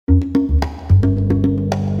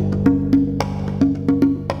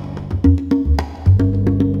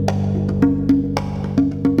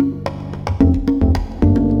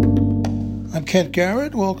Kent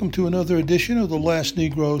Garrett. Welcome to another edition of The Last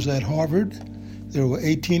Negroes at Harvard. There were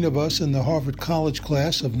 18 of us in the Harvard College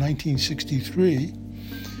class of 1963.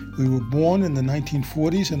 We were born in the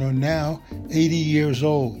 1940s and are now 80 years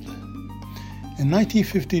old. In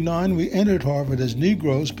 1959, we entered Harvard as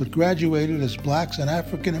Negroes but graduated as Blacks and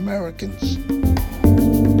African Americans.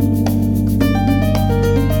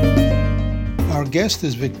 Our guest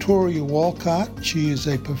is Victoria Wolcott. She is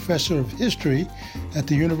a professor of history at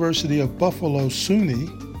the University of Buffalo SUNY.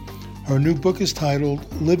 Her new book is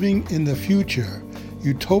titled Living in the Future,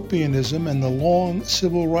 Utopianism and the Long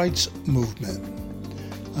Civil Rights Movement.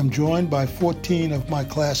 I'm joined by 14 of my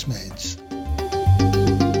classmates.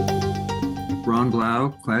 Ron Blau,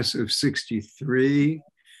 class of 63.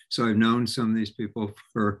 So I've known some of these people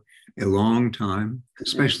for a long time,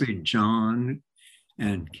 especially John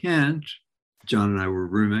and Kent. John and I were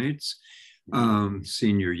roommates,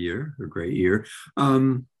 senior year, a great year.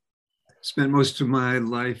 Spent most of my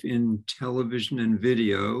life in television and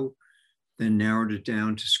video, then narrowed it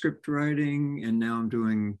down to script writing, and now I'm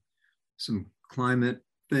doing some climate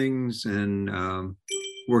things and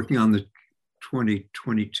working on the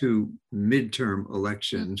 2022 midterm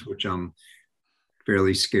elections, which I'm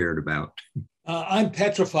fairly scared about. I'm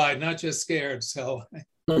petrified, not just scared, so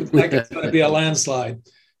I think it's going to be a landslide.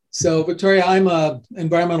 So, Victoria, I'm an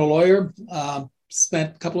environmental lawyer,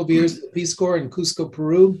 spent a couple of years at the Peace Corps in Cusco,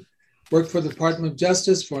 Peru, worked for the Department of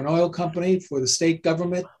Justice, for an oil company, for the state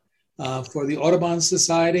government, for the Audubon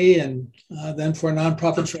Society, and then for a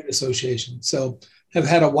nonprofit trade association. So have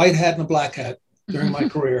had a white hat and a black hat during my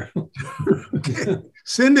career.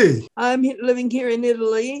 Cindy. I'm living here in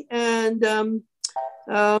Italy, and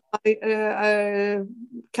I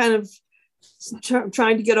kind of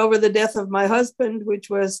trying to get over the death of my husband,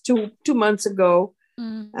 which was two months ago.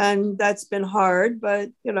 And that's been hard,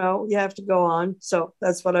 but you have to go on. So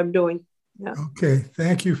that's what I'm doing. Yeah. Okay.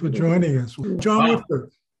 Thank you for joining us. John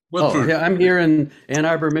Whitford. I'm here in Ann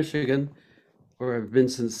Arbor, Michigan, where I've been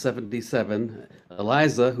since 77.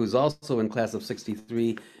 Eliza, who's also in class of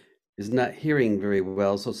 63, is not hearing very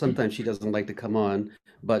well. So sometimes she doesn't like to come on,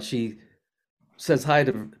 but she says hi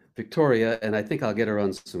to Victoria, and I think I'll get her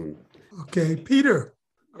on soon. Okay, Peter.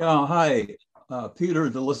 Yeah, hi, Peter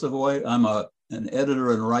Delisavoy. I'm an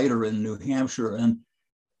editor and writer in New Hampshire, and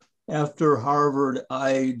after Harvard,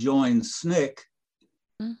 I joined SNCC,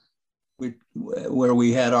 where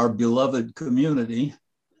we had our beloved community,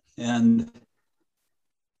 and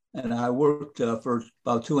I worked for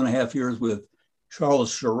about 2.5 years with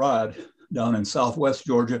Charles Sherrod down in Southwest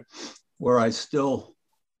Georgia, where I still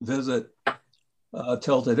visit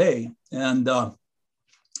till today, and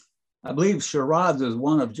I believe Sherrod's is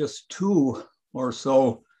one of just 2 or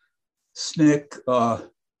so SNCC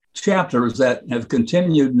chapters that have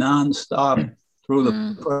continued nonstop through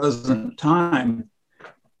the present time,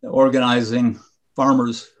 organizing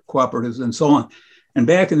farmers, cooperatives, and so on. And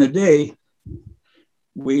back in the day,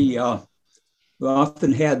 we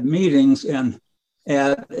often had meetings and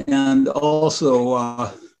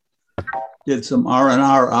also did some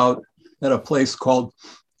R&R out at a place called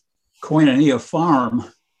Koinonia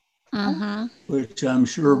Farm, which I'm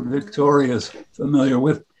sure Victoria is familiar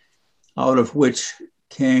with, out of which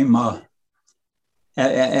came, and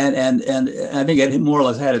I think it more or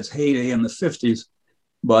less had its heyday in the 50s,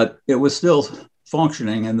 but it was still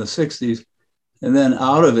functioning in the 60s. And then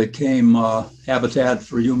out of it came Habitat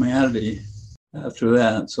for Humanity after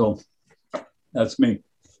that. So that's me.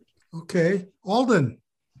 Okay. Alden.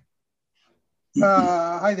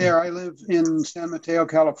 Hi there. I live in San Mateo,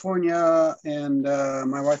 California, and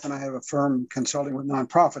my wife and I have a firm consulting with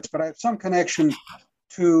nonprofits, but I have some connection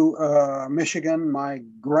to Michigan. My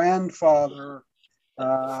grandfather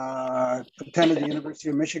attended the University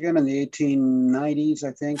of Michigan in the 1890s,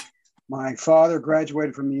 I think. My father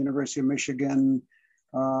graduated from the University of Michigan,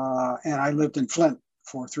 and I lived in Flint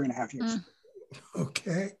for 3.5 years.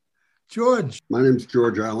 Okay. George. My name's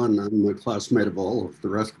George Allen. I'm a classmate of all of the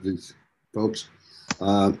rest of these folks.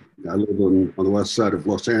 I live on the west side of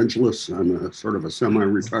Los Angeles. I'm a sort of a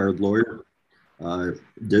semi-retired lawyer. I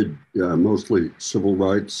did mostly civil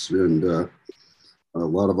rights and a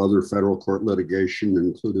lot of other federal court litigation,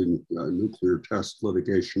 including nuclear test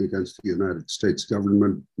litigation against the United States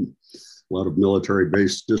government, a lot of military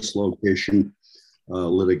base dislocation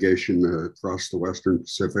litigation across the Western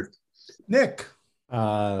Pacific. Nick.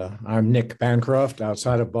 I'm Nick Bancroft,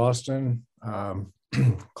 outside of Boston,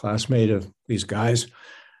 classmate of these guys.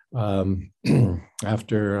 After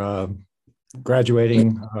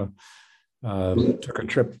graduating, took a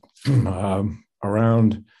trip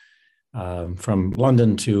around from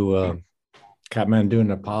London to Kathmandu,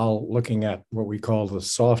 Nepal, looking at what we call the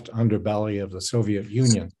soft underbelly of the Soviet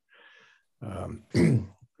Union.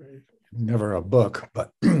 Never a book,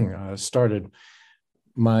 but started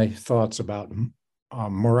my thoughts about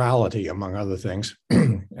morality, among other things.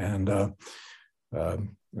 And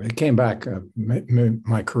I came back.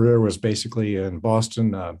 My career was basically in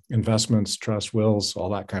Boston, investments, trust, wills, all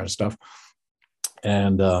that kind of stuff.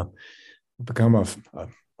 And become a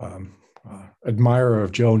admirer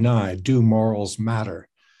of Joe Nye, Do Morals Matter?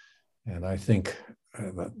 And I think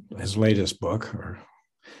that his latest book,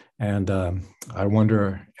 I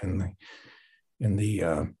wonder in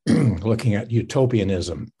the looking at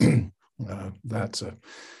utopianism, that's a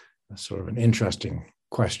sort of an interesting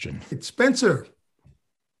question. It's Spencer.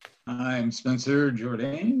 I'm Spencer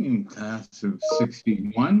Jourdain, class of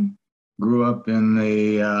 61. Grew up in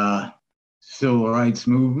the civil rights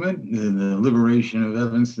movement, the liberation of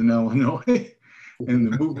Evanston, Illinois, and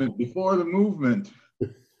the movement before the movement,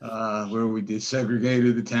 where we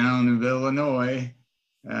desegregated the town of Illinois,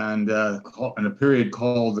 and in a period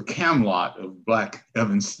called the Camelot of Black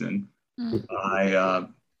Evanston. I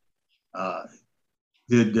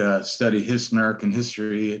did study American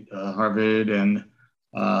history at Harvard, and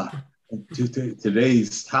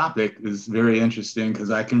today's topic is very interesting because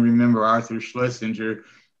I can remember Arthur Schlesinger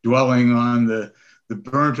dwelling on the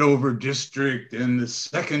burnt over district and the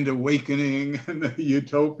second awakening and the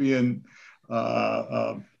utopian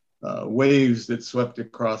waves that swept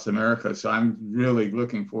across America. So I'm really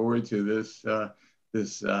looking forward to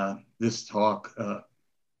this talk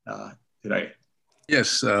today.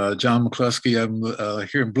 Yes, John McCluskey. I'm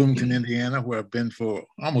here in Bloomington, Indiana, where I've been for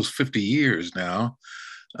almost 50 years now.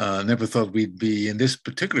 Never thought we'd be in this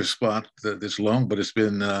particular spot this long, but it's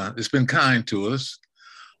been kind to us.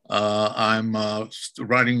 I'm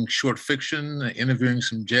writing short fiction, interviewing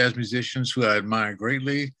some jazz musicians who I admire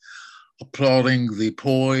greatly, applauding the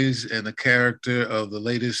poise and the character of the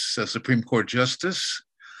latest Supreme Court Justice,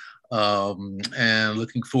 and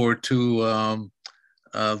looking forward to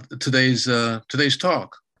today's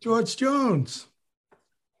talk. George Jones.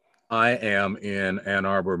 I am in Ann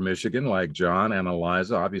Arbor, Michigan, like John and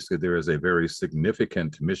Eliza. Obviously, there is a very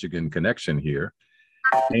significant Michigan connection here.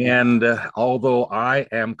 And although I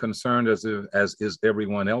am concerned, as is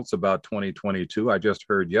everyone else, about 2022, I just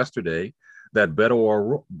heard yesterday that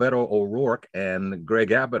Beto O'Rourke and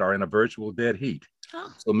Greg Abbott are in a virtual dead heat.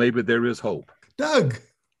 Oh. So maybe there is hope. Doug.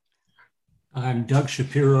 I'm Doug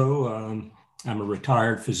Shapiro. I'm a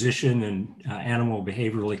retired physician and animal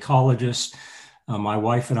behavioral ecologist. My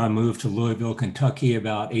wife and I moved to Louisville, Kentucky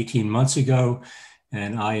about 18 months ago,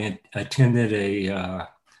 and I attended a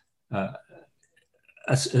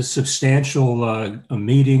substantial a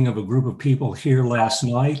meeting of a group of people here last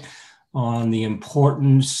night on the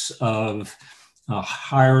importance of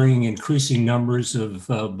hiring increasing numbers of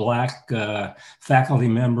Black faculty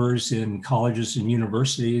members in colleges and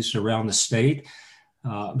universities around the state.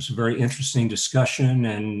 It was a very interesting discussion,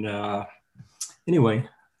 and anyway,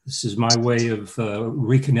 this is my way of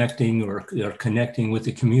reconnecting or connecting with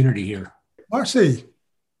the community here. Marcy.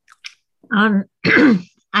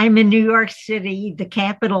 I'm in New York City, the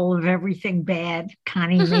capital of everything bad.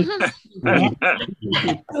 Connie makes bad.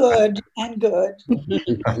 Good and good.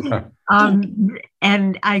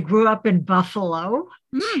 And I grew up in Buffalo.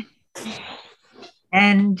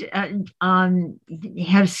 And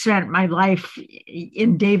have spent my life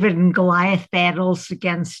in David and Goliath battles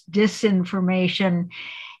against disinformation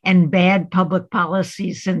and bad public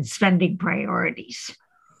policies and spending priorities.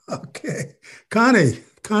 Okay. Connie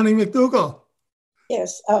McDougall.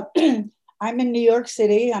 Yes, I'm in New York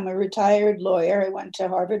City. I'm a retired lawyer. I went to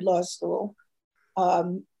Harvard Law School.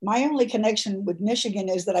 My only connection with Michigan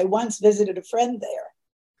is that I once visited a friend there.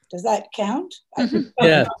 Does that count?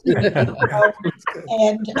 Yeah.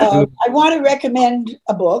 And I want to recommend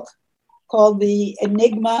a book called The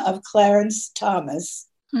Enigma of Clarence Thomas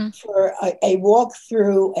for a walk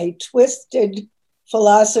through a twisted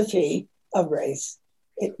philosophy of race.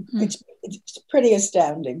 It's pretty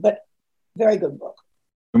astounding, but very good book.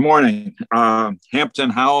 Good morning. Hampton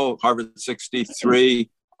Howell, Harvard 63.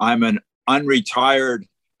 I'm an unretired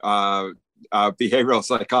behavioral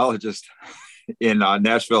psychologist in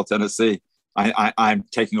Nashville, Tennessee. I'm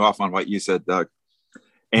taking off on what you said, Doug.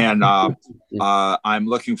 And I'm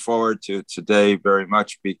looking forward to today very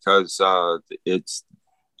much because it's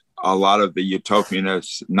a lot of the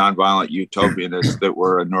utopianists, nonviolent utopianists that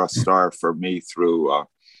were a North Star for me through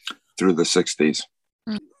the 60s.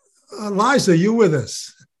 Eliza, you with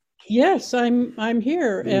us? Yes, I'm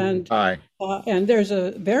here, and Hi. and there's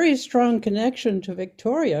a very strong connection to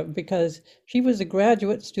Victoria because she was a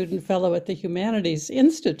graduate student fellow at the Humanities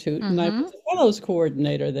Institute, and I was a fellows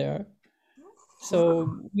coordinator there.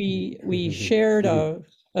 So we shared a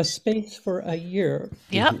space for a year.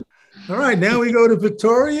 Yep. All right, now we go to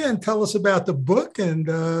Victoria and tell us about the book, and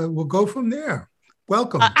we'll go from there.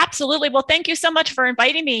 Welcome. Absolutely. Well, thank you so much for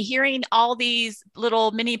inviting me. Hearing all these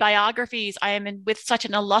little mini biographies, I am with such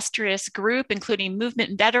an illustrious group, including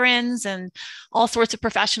movement veterans and all sorts of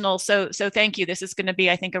professionals. So thank you. This is going to be,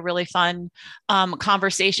 I think, a really fun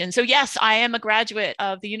conversation. So yes, I am a graduate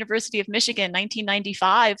of the University of Michigan,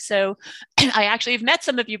 1995. So I actually have met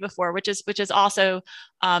some of you before, which is also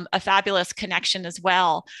a fabulous connection as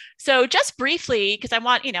well. So just briefly, because I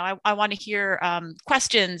want to hear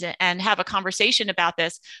questions and have a conversation about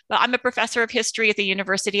this, but I'm a professor of history at the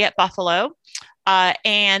University at Buffalo.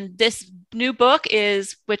 And this new book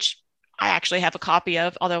which I actually have a copy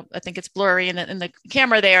of, although I think it's blurry in the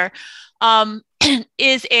camera there,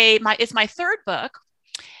 is my third book.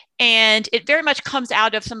 And it very much comes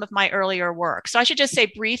out of some of my earlier work. So I should just say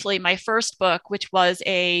briefly, my first book, which was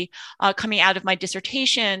coming out of my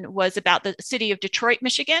dissertation, was about the city of Detroit,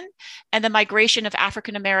 Michigan, and the migration of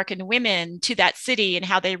African-American women to that city and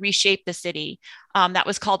how they reshaped the city. That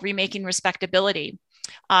was called Remaking Respectability.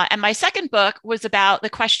 And my second book was about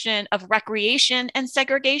the question of recreation and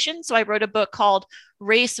segregation. So I wrote a book called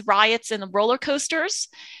Race, Riots, and Roller Coasters.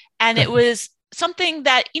 And it was something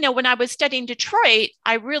that, when I was studying Detroit,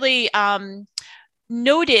 I really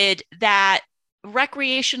noted that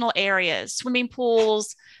recreational areas, swimming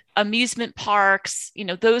pools, amusement parks,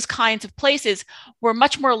 those kinds of places were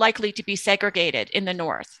much more likely to be segregated in the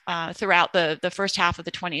North throughout the first half of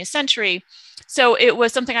the 20th century. So it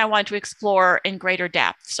was something I wanted to explore in greater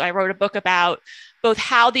depth. So I wrote a book about both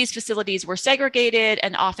how these facilities were segregated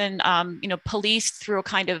and often, policed through a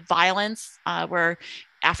kind of violence where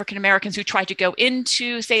African Americans who tried to go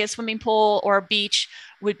into, say, a swimming pool or a beach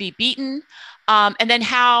would be beaten. And then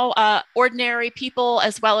how ordinary people,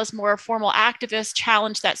 as well as more formal activists,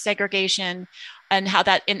 challenged that segregation and how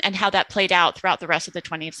that played out throughout the rest of the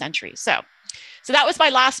 20th century. So that was my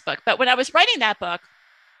last book. But when I was writing that book,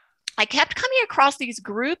 I kept coming across these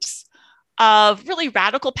groups of really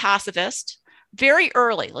radical pacifists, very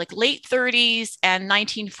early, like late 30s and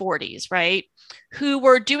 1940s, right? Who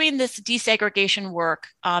were doing this desegregation work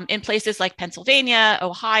in places like Pennsylvania,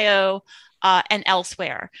 Ohio, and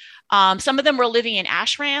elsewhere. Some of them were living in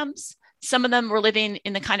ashrams. Some of them were living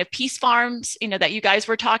in the kind of peace farms, that you guys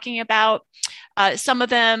were talking about. Some of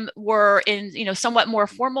them were in, somewhat more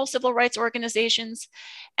formal civil rights organizations.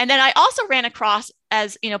 And then I also ran across,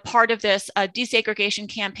 as part of this desegregation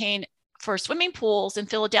campaign for swimming pools in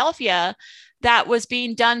Philadelphia, that was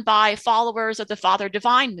being done by followers of the Father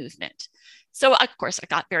Divine movement. So, of course, I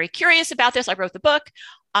got very curious about this. I wrote the book.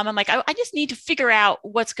 I'm like, I just need to figure out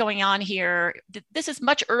what's going on here. This is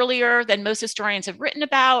much earlier than most historians have written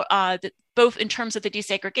about, both in terms of the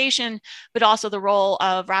desegregation, but also the role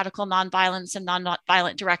of radical nonviolence and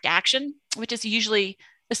nonviolent direct action, which is usually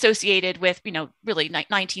associated with, really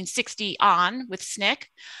 1960 on with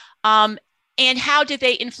SNCC. And how did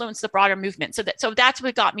they influence the broader movement? So that's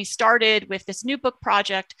what got me started with this new book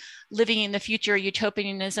project, Living in the Future,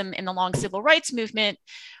 Utopianism in the Long Civil Rights Movement.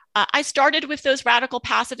 I started with those radical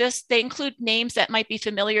pacifists. They include names that might be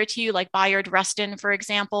familiar to you, like Bayard Rustin, for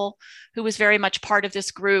example, who was very much part of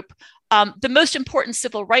this group. The most important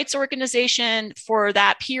civil rights organization for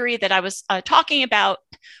that period that I was talking about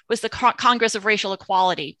was the Congress of Racial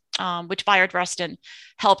Equality, which Bayard Rustin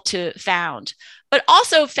helped to found, but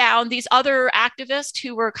also found these other activists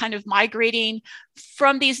who were kind of migrating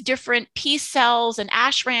from these different peace cells and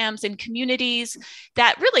ashrams and communities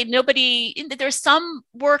that really there's some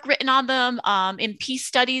work written on them in peace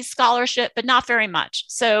studies scholarship, but not very much.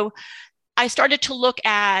 So I started to look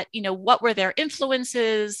at, what were their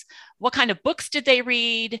influences? What kind of books did they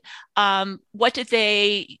read? What did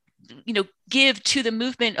they, give to the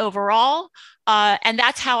movement overall? And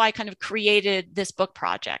that's how I kind of created this book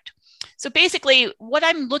project. So basically, what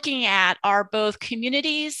I'm looking at are both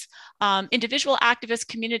communities, individual activist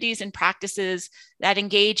communities and practices that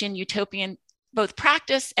engage in utopian, both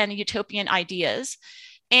practice and utopian ideas.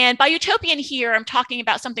 And by utopian here, I'm talking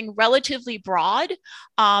about something relatively broad.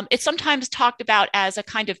 It's sometimes talked about as a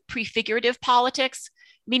kind of prefigurative politics,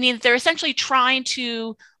 meaning they're essentially trying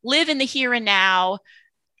to live in the here and now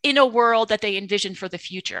in a world that they envision for the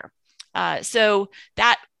future. So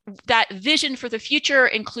that vision for the future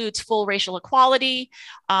includes full racial equality.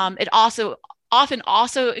 It often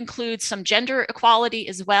includes some gender equality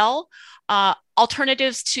as well.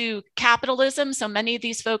 alternatives to capitalism. So many of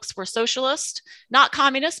these folks were socialist, not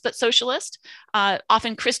communist, but socialist,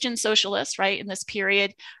 often Christian socialists, right, in this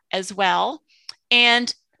period as well.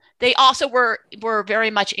 And they also were very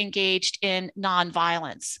much engaged in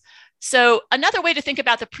nonviolence. So another way to think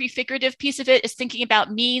about the prefigurative piece of it is thinking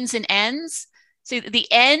about means and ends. So the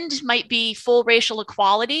end might be full racial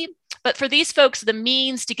equality, but for these folks, the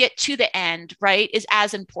means to get to the end, right, is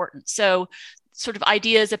as important. So sort of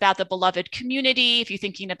ideas about the beloved community, if you're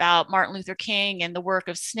thinking about Martin Luther King and the work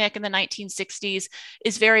of SNCC in the 1960s,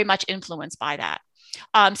 is very much influenced by that.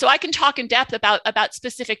 So I can talk in depth about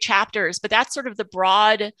specific chapters, but that's sort of the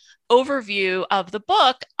broad overview of the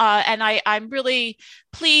book. And I'm really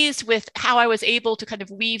pleased with how I was able to kind of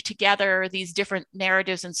weave together these different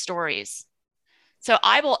narratives and stories. So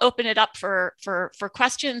I will open it up for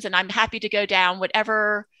questions, and I'm happy to go down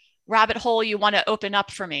whatever rabbit hole you want to open up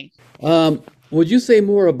for me. Would you say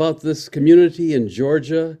more about this community in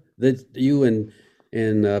Georgia that you and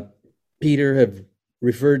Peter have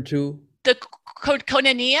referred to? The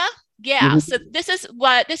Koinonia? Yeah. So this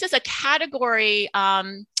is a category,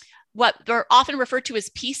 what they're often referred to as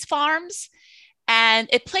peace farms. And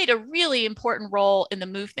it played a really important role in the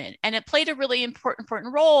movement. And it played a really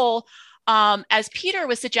important role, as Peter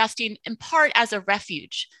was suggesting, in part as a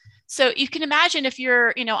refuge. So you can imagine if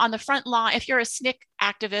you're, on the front line, if you're a SNCC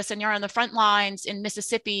activist and you're on the front lines in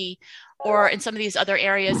Mississippi or in some of these other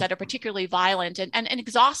areas that are particularly violent and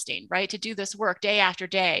exhausting, right, to do this work day after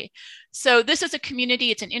day. So this is a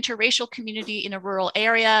community, it's an interracial community in a rural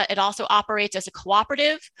area. It also operates as a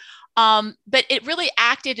cooperative, but it really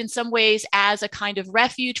acted in some ways as a kind of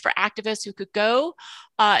refuge for activists who could go.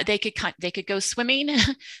 They could go swimming.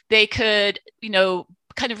 They could,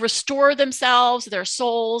 kind of restore themselves, their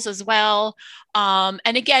souls as well.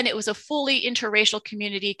 And again, it was a fully interracial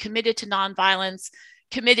community committed to nonviolence,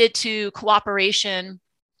 committed to cooperation.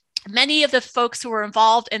 Many of the folks who were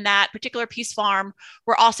involved in that particular peace farm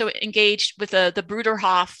were also engaged with the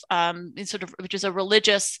Bruderhof, which is a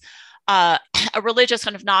religious kind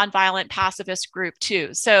of nonviolent pacifist group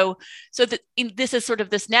too. So this is sort of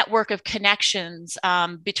this network of connections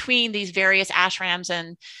between these various ashrams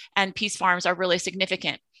and peace farms are really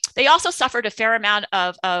significant. They also suffered a fair amount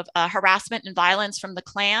of harassment and violence from the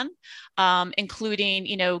Klan,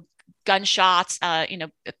 including, gunshots,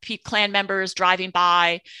 Klan members driving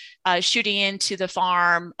by, shooting into the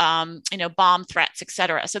farm, bomb threats,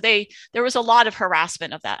 etc. So there was a lot of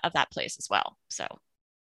harassment of that place as well. So.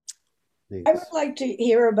 I would like to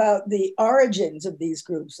hear about the origins of these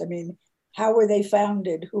groups. I mean, how were they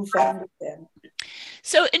founded? Who founded them?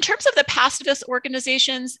 So in terms of the pacifist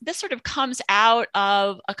organizations, this sort of comes out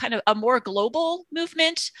of a kind of a more global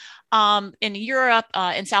movement in Europe,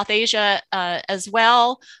 in South Asia as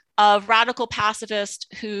well, of radical pacifists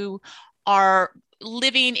who are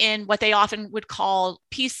living in what they often would call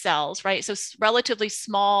peace cells, right? So relatively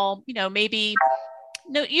small, maybe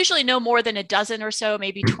usually no more than a dozen or so,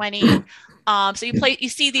 maybe 20. So you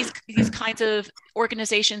see these kinds of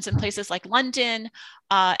organizations in places like London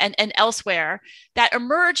and elsewhere that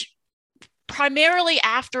emerge primarily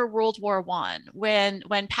after World War I,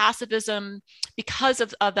 when pacifism, because of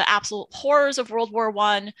the absolute horrors of World War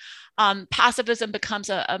I, pacifism becomes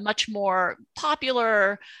a much more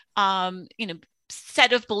popular,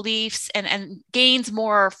 set of beliefs and gains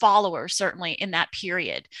more followers, certainly in that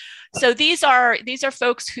period. So these are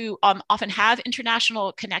folks who often have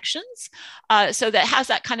international connections. So that has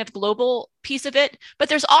that kind of global piece of it, but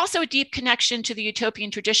there's also a deep connection to the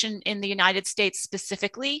utopian tradition in the United States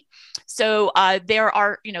specifically. So there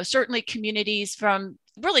are, certainly communities from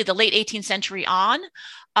really the late 18th century on.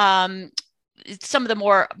 Some of the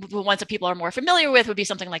ones that people are more familiar with would be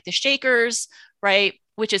something like the Shakers, right?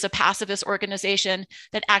 Which is a pacifist organization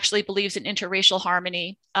that actually believes in interracial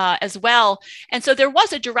harmony as well. And so there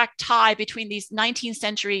was a direct tie between these 19th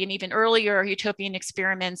century and even earlier utopian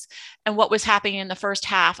experiments and what was happening in the first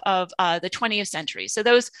half of the 20th century. So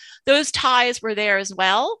those ties were there as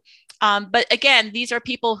well. But again, these are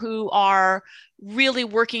people who are really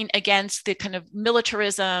working against the kind of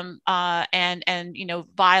militarism and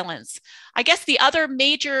violence. I guess the other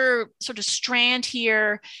major sort of strand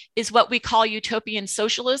here is what we call utopian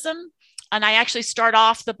socialism. And I actually start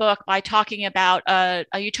off the book by talking about a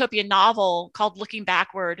utopian novel called Looking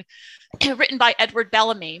Backward, written by Edward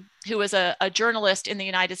Bellamy, who was a journalist in the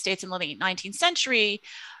United States in the late 19th century,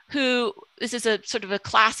 this is a sort of a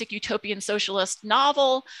classic utopian socialist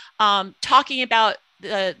novel, talking about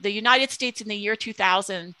the United States in the year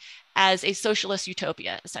 2000 as a socialist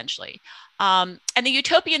utopia, essentially. And the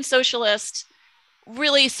utopian socialist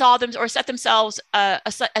really saw them or set themselves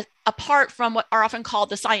apart from what are often called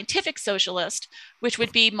the scientific socialist, which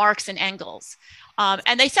would be Marx and Engels.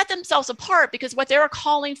 And they set themselves apart because what they're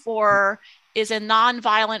calling for is a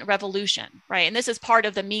nonviolent revolution, right? And this is part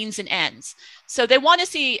of the means and ends. So they want to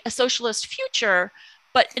see a socialist future,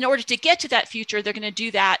 but in order to get to that future, they're going to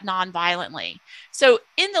do that nonviolently. So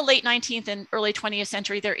in the late 19th and early 20th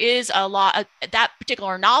century, there is a lot, that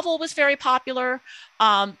particular novel was very popular,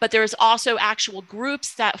 but there's also actual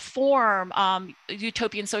groups that form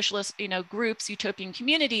utopian socialist, groups, utopian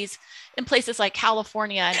communities in places like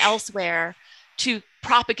California and elsewhere to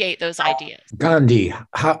propagate those ideas. Gandhi,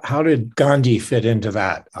 how did Gandhi fit into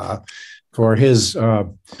that? For his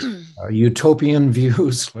utopian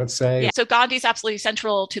views, let's say? Yeah. So Gandhi is absolutely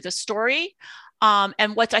central to the story.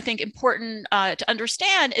 And what's, I think, important to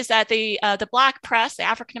understand is that the Black press, the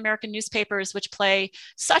African-American newspapers, which play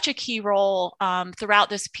such a key role throughout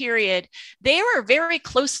this period, they were very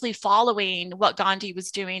closely following what Gandhi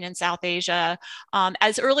was doing in South Asia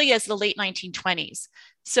as early as the late 1920s.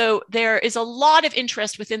 So there is a lot of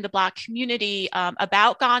interest within the Black community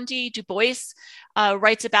about Gandhi. Du Bois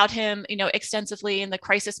writes about him, extensively in the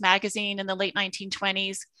Crisis magazine in the late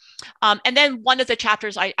 1920s. And then one of the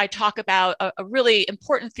chapters I talk about a really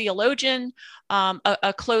important theologian,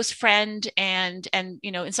 a close friend, and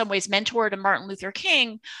in some ways mentor to Martin Luther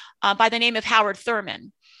King, by the name of Howard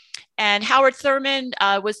Thurman. And Howard Thurman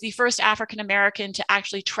was the first African-American to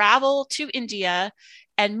actually travel to India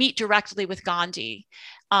and meet directly with Gandhi.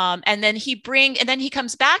 And then he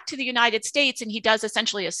comes back to the United States and he does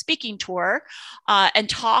essentially a speaking tour and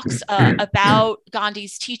talks about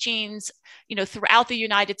Gandhi's teachings, throughout the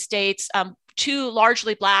United States, to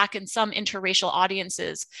largely Black and some interracial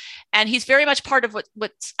audiences. And he's very much part of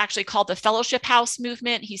what's actually called the Fellowship House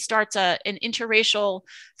movement. He starts an interracial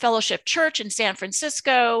fellowship church in San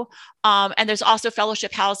Francisco. And there's also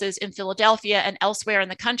fellowship houses in Philadelphia and elsewhere in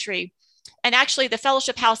the country. And actually, the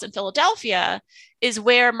Fellowship House in Philadelphia is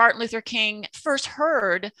where Martin Luther King first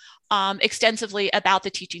heard extensively about the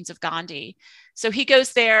teachings of Gandhi. So he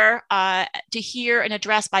goes there to hear an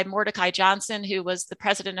address by Mordecai Johnson, who was the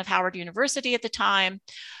president of Howard University at the time,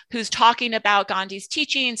 who's talking about Gandhi's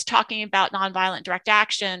teachings, talking about nonviolent direct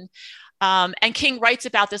action. And King writes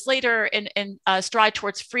about this later in Stride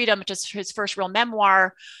Towards Freedom, which is his first real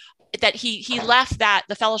memoir, that he left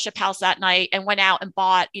the fellowship house that night and went out and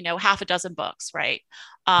bought, half a dozen books, right,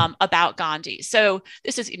 about Gandhi. So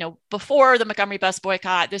this is, before the Montgomery bus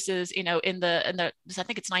boycott. This is, in the I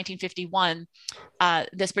think it's 1951,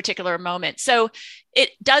 this particular moment. So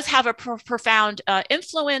it does have a profound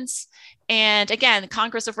influence. And again,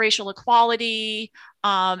 Congress of Racial Equality,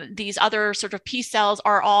 these other sort of peace cells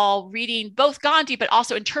are all reading both Gandhi, but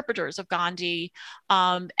also interpreters of Gandhi,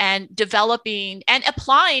 and developing and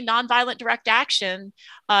applying nonviolent direct action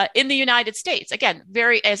in the United States. Again,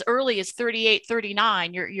 very as early as 38,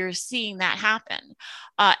 39, you're seeing that happen.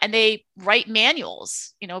 And they write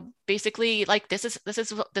manuals, basically like this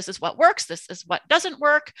is what works, this is what doesn't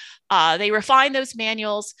work. They refine those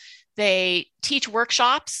manuals. They teach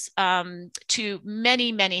workshops to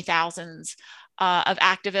many, many thousands of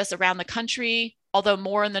activists around the country, although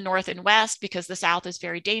more in the North and West because the South is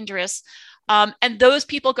very dangerous. And those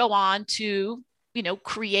people go on to,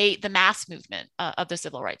 create the mass movement of the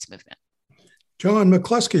civil rights movement. John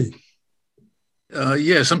McCluskey.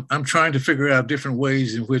 Yes, I'm trying to figure out different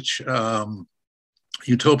ways in which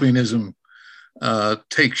utopianism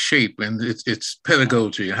takes shape and its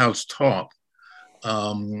pedagogy and how it's taught.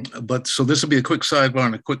 But so this will be a quick sidebar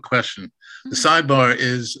and a quick question. The sidebar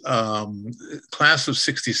is class of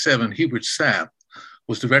 67, Hubert Sapp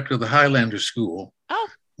was director of the Highlander School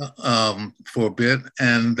for a bit.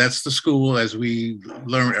 And that's the school, as we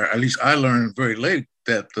learned, or at least I learned very late,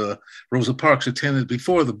 that Rosa Parks attended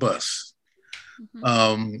before the bus.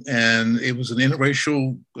 And it was an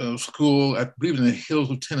interracial school, I believe in the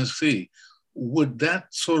hills of Tennessee. Would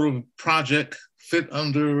that sort of project fit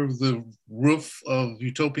under the roof of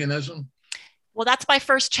utopianism? Well, that's my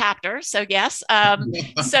first chapter. So yes.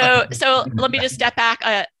 So let me just step back.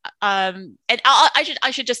 And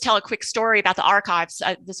I should just tell a quick story about the archives.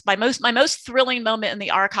 This my most thrilling moment in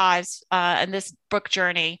the archives in this book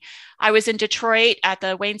journey. I was in Detroit at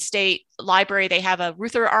the Wayne State Library. They have a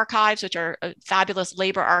Reuther archives, which are fabulous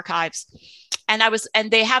labor archives,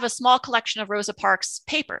 and they have a small collection of Rosa Parks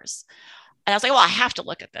papers. And I was like, well, I have to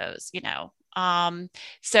look at those,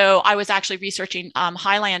 So I was actually researching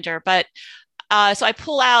Highlander, but so I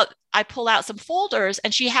pull out some folders,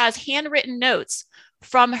 and she has handwritten notes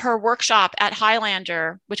from her workshop at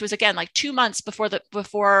Highlander, which was again like 2 months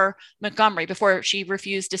before Montgomery, before she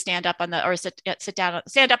refused to stand up on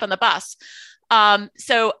the bus.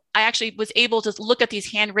 So I actually was able to look at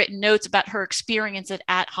these handwritten notes about her experience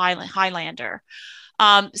at Highlander.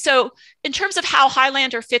 So in terms of how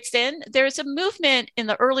Highlander fits in, there's a movement in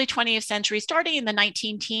the early 20th century, starting in the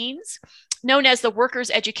 19-teens, known as the workers'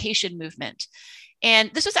 education movement.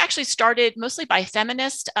 And this was actually started mostly by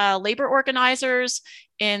feminist labor organizers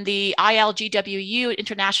in the ILGWU,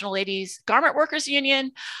 International Ladies Garment Workers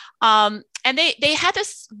Union. And they had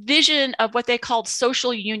this vision of what they called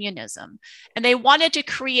social unionism. And they wanted to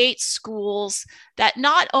create schools that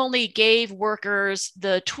not only gave workers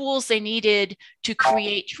the tools they needed to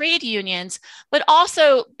create trade unions, but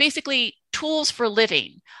also basically tools for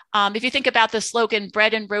living. If you think about the slogan,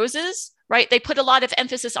 bread and roses, right? They put a lot of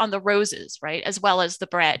emphasis on the roses, right? As well as the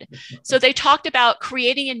bread. So they talked about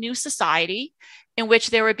creating a new society in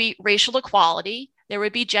which there would be racial equality, there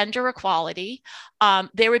would be gender equality,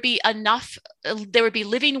 there would be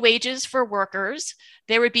living wages for workers,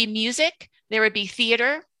 there would be music, there would be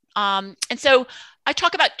theater. And so I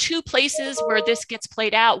talk about two places where this gets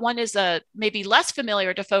played out. One is maybe less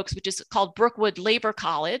familiar to folks, which is called Brookwood Labor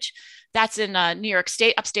College. That's in New York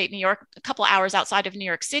State, upstate New York, a couple hours outside of New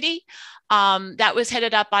York City. That was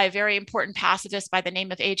headed up by a very important pacifist by the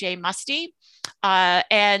name of A.J. Musty.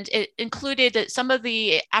 And it included some of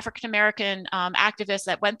the African-American activists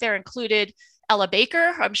that went there included Ella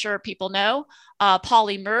Baker, I'm sure people know.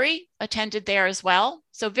 Pauli Murray attended there as well.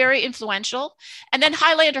 So very influential. And then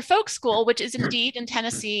Highlander Folk School, which is indeed in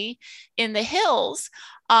Tennessee in the hills,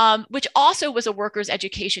 which also was a workers'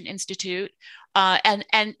 education institute. And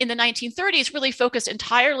in the 1930s really focused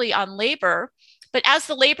entirely on labor. But as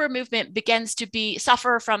the labor movement begins to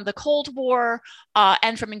suffer from the Cold War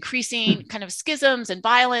and from increasing kind of schisms and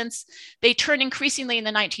violence, they turn increasingly in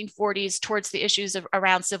the 1940s towards the issues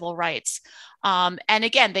around civil rights. And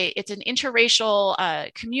again, it's an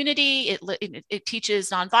interracial community. It teaches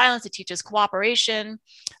nonviolence, it teaches cooperation,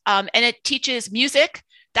 and it teaches music.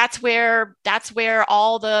 That's where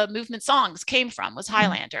all the movement songs came from, was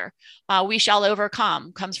Highlander. We Shall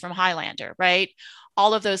Overcome comes from Highlander, right?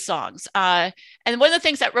 All of those songs. And one of the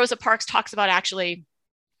things that Rosa Parks talks about actually,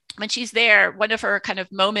 when she's there, one of her kind of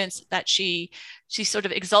moments that she sort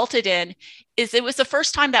of exulted in is it was the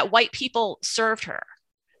first time that white people served her,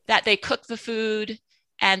 that they cooked the food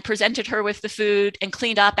and presented her with the food and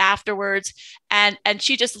cleaned up afterwards. And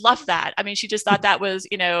she just loved that. I mean, she just thought that was,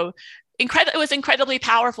 it was incredibly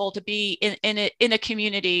powerful to be in a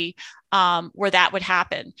community where that would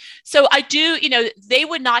happen. So they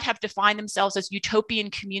would not have defined themselves as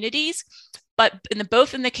utopian communities, but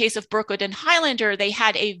both in the case of Brookwood and Highlander, they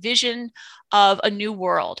had a vision of a new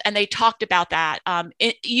world, and they talked about that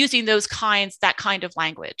using that kind of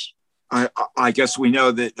language. I guess we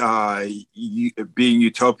know that being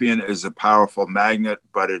utopian is a powerful magnet,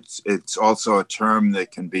 but it's also a term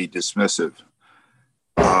that can be dismissive.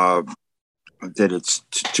 That it's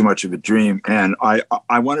too much of a dream. And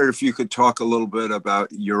I wondered if you could talk a little bit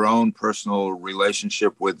about your own personal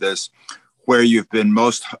relationship with this, where you've been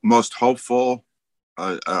most hopeful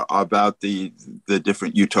about the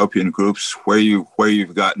different utopian groups, where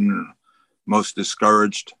you've gotten most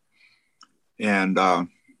discouraged, and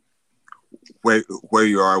where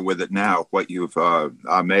you are with it now, what you've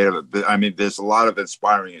made of it. I mean, there's a lot of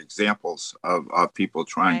inspiring examples of people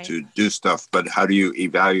trying to do stuff, but how do you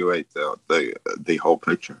evaluate the whole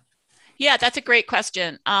picture? Yeah, that's a great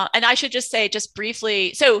question. And I should just say, just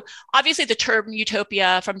briefly, so obviously the term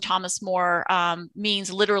utopia from Thomas More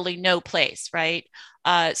means literally no place, right?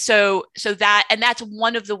 So that's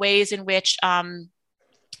one of the ways in which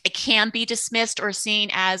it can be dismissed or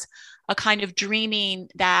seen as a kind of dreaming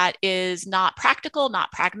that is not practical,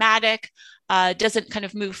 not pragmatic, doesn't kind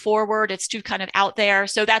of move forward. It's too kind of out there.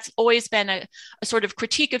 So that's always been a sort of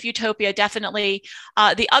critique of utopia, definitely.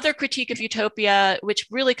 The other critique of utopia, which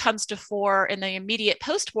really comes to fore in the immediate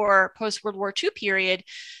post-World War II period,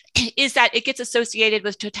 is that it gets associated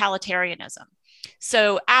with totalitarianism.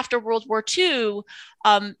 So after World War II,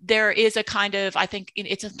 there is a kind of, I think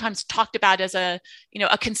it's sometimes talked about as a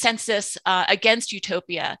consensus against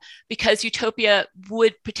utopia, because utopia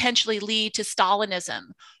would potentially lead to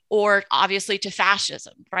Stalinism or obviously to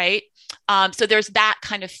fascism, right? So there's that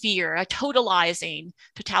kind of fear, totalitarian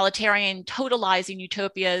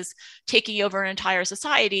utopias taking over an entire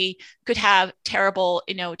society could have terrible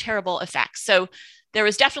effects. So there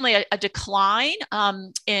was definitely a decline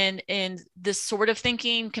in this sort of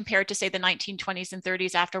thinking compared to, say, the 1920s and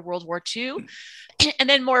 30s after World War II. And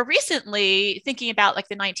then more recently, thinking about like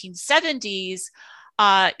the 1970s,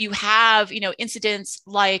 you have, incidents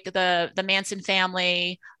like the Manson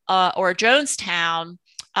family or Jonestown,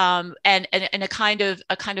 and a kind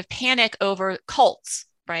of panic over cults,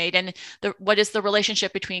 right? And what is the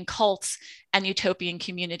relationship between cults and utopian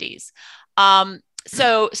communities?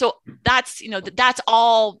 So that's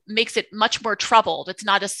all makes it much more troubled. It's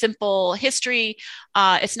not a simple history.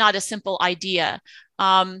 It's not a simple idea.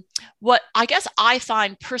 What I guess I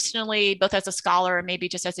find personally, both as a scholar and maybe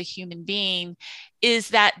just as a human being, is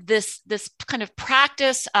that this kind of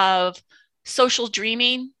practice of social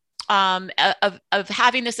dreaming, of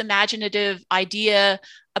having this imaginative idea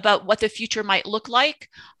about what the future might look like.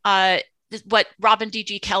 What Robin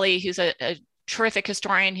D.G. Kelly, who's a terrific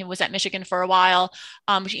historian who was at Michigan for a while,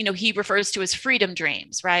 he refers to as freedom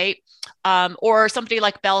dreams, right? Or somebody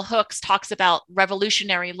like Bell Hooks talks about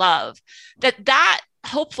revolutionary love. That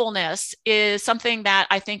hopefulness is something that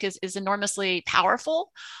I think is enormously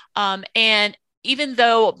powerful. And even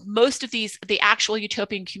though most of the actual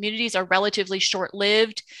utopian communities are relatively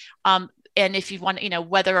short-lived, and if you want,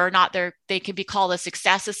 whether or not they can be called a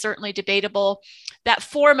success is certainly debatable. That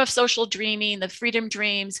form of social dreaming, the freedom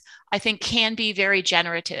dreams, I think can be very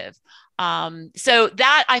generative. So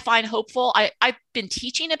that I find hopeful. I've been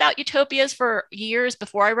teaching about utopias for years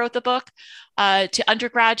before I wrote the book to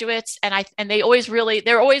undergraduates, and they're always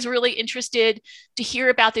really interested to hear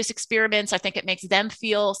about these experiments. I think it makes them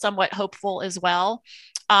feel somewhat hopeful as well.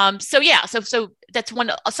 So that's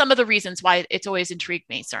some of the reasons why it's always intrigued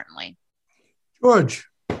me, certainly. George.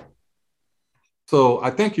 So I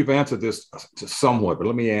think you've answered this somewhat, but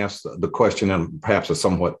let me ask the question in perhaps a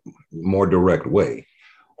somewhat more direct way.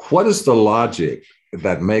 What is the logic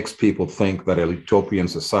that makes people think that a utopian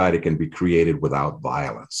society can be created without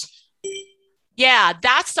violence? Yeah,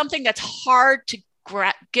 that's something that's hard to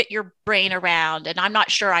get your brain around, and I'm not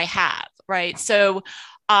sure I have, right? So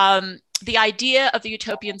the idea of the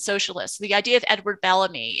utopian socialists, the idea of Edward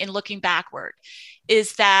Bellamy in looking backward,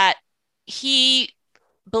 is that he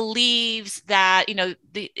believes that,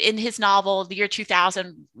 in his novel, The Year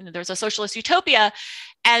 2000, there's a socialist utopia,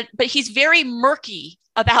 but he's very murky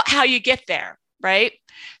about how you get there, right?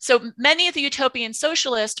 So many of the utopian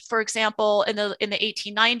socialists, for example, in the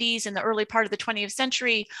 1890s, in the early part of the 20th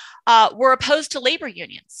century, were opposed to labor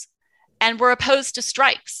unions and were opposed to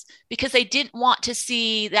strikes because they didn't want to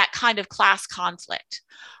see that kind of class conflict.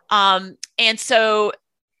 And so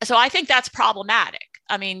I think that's problematic.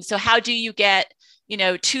 I mean, so how do you get,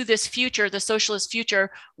 to this future, the socialist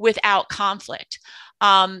future, without conflict?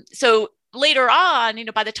 So later on,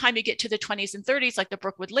 by the time you get to the 20s and 30s, like the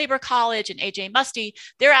Brookwood Labor College and A.J. Muste,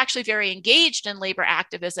 they're actually very engaged in labor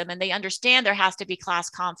activism, and they understand there has to be class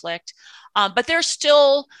conflict.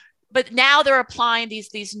 But now they're applying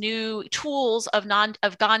these new tools of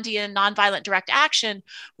Gandhian nonviolent direct action,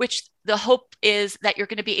 which the hope is that you're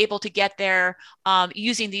going to be able to get there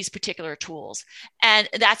using these particular tools. And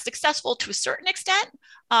that's successful to a certain extent,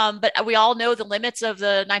 but we all know the limits of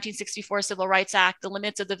the 1964 Civil Rights Act, the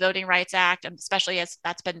limits of the Voting Rights Act, and especially as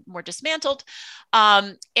that's been more dismantled,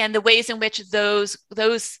 and the ways in which those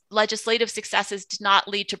legislative successes did not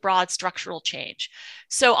lead to broad structural change.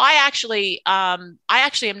 So I actually am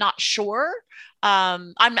not sure.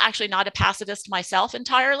 I'm actually not a pacifist myself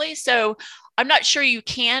entirely. So I'm not sure you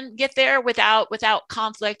can get there without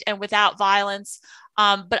conflict and without violence.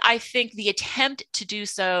 But I think the attempt to do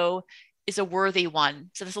so is a worthy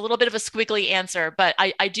one. So there's a little bit of a squiggly answer, but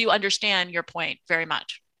I do understand your point very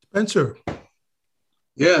much. Spencer.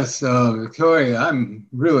 Yes, Victoria, I'm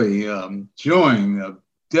really enjoying the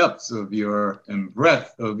depths of and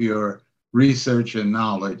breadth of your research and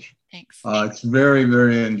knowledge. Thanks. It's very,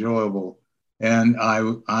 very enjoyable. And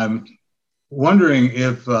I'm wondering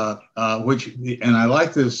if, and I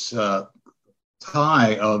like this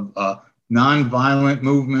tie of nonviolent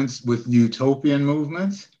movements with utopian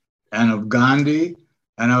movements and of Gandhi.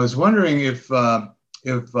 And I was wondering if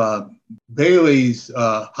Bailey's,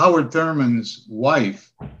 Howard Thurman's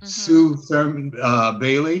wife, mm-hmm. Sue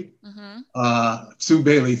Bailey, mm-hmm. Sue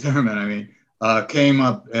Bailey Thurman, came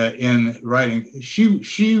up in writing.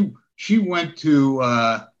 She went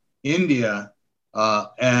to India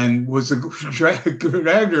and was dragged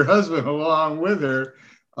her husband along with her,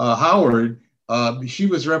 Howard. She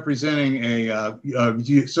was representing a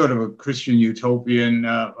sort of a Christian utopian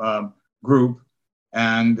group,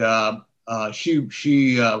 and she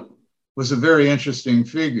was a very interesting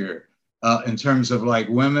figure in terms of like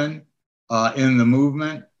women in the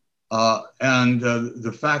movement, and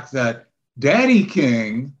the fact that Daddy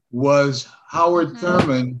King was Howard mm-hmm.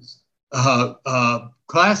 Thurman's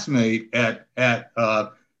classmate at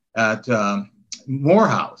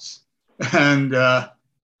Morehouse, and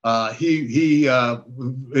he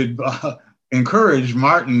encouraged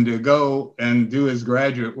Martin to go and do his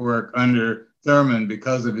graduate work under Thurman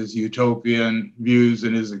because of his utopian views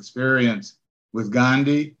and his experience with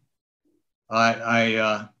Gandhi.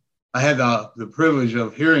 I had the privilege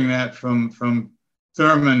of hearing that from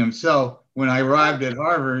Thurman himself. When I arrived at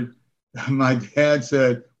Harvard, my dad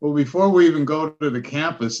said, well, before we even go to the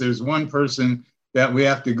campus, there's one person that we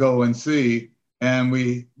have to go and see. And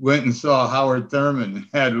we went and saw Howard Thurman and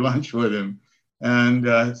had lunch with him. And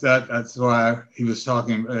that's why he was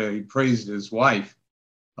talking, he praised his wife.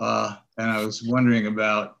 And I was wondering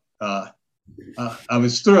about, I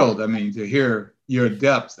was thrilled, I mean, to hear your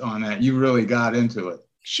depth on that. You really got into it.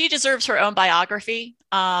 She deserves her own biography.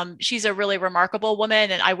 She's a really remarkable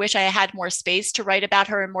woman, and I wish I had more space to write about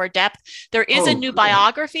her in more depth. There is a new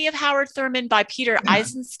biography of Howard Thurman by Peter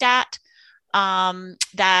Eisenstadt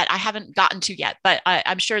that I haven't gotten to yet, but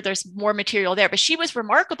I'm sure there's more material there. But she was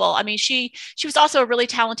remarkable. I mean, she was also a really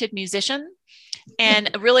talented musician.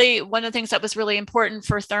 And really, one of the things that was really important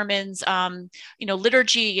for Thurman's,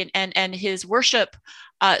 liturgy and his worship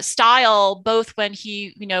style, both when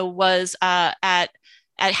he, was at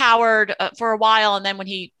Howard for a while, and then when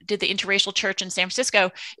he did the interracial church in San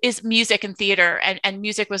Francisco, is music and theater, and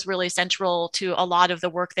music was really central to a lot of the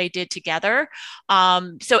work they did together.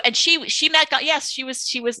 And she met God. Yes, she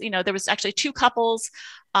was. There was actually two couples.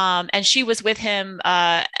 And she was with him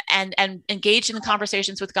and engaged in the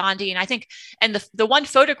conversations with Gandhi. And I think, and the one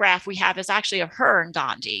photograph we have is actually of her and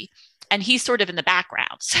Gandhi, and he's sort of in the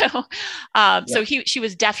background. So, so she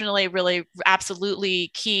was definitely really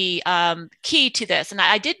absolutely key to this. And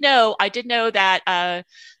I did know that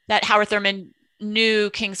that Howard Thurman knew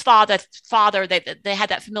King's father. They had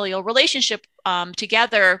that familial relationship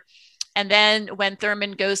together. And then when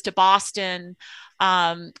Thurman goes to Boston,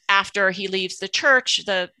 after he leaves the church,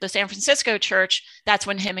 the San Francisco church, that's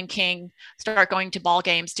when him and King start going to ball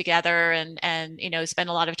games together and spend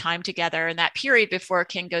a lot of time together in that period before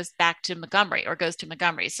King goes to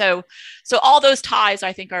Montgomery. So all those ties,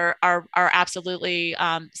 I think, are absolutely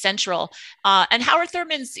central. And Howard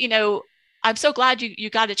Thurman's, I'm so glad you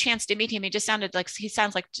got a chance to meet him. He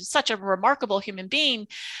sounds like such a remarkable human being.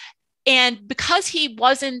 And because he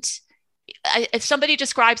wasn't, if somebody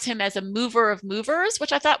describes him as a mover of movers,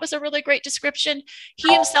 which I thought was a really great description,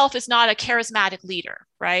 he himself is not a charismatic leader,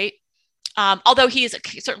 right? Although he is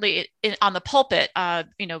certainly on the pulpit, and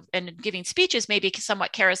giving speeches, maybe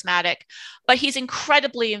somewhat charismatic, but he's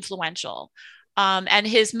incredibly influential. And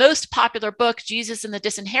his most popular book, Jesus and the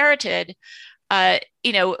Disinherited,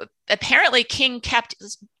 apparently King kept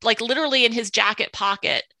literally in his jacket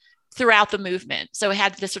pocket throughout the movement. So it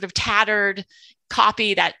had this sort of tattered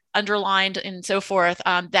copy that underlined and so forth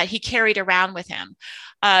that he carried around with him.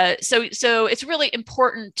 So it's really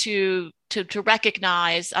important to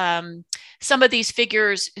recognize some of these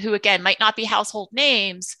figures who, again, might not be household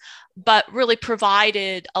names, but really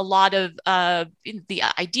provided a lot of the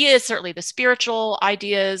ideas, certainly the spiritual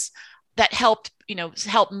ideas that helped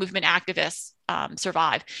movement activists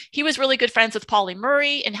survive. He was really good friends with Pauli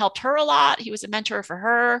Murray and helped her a lot. He was a mentor for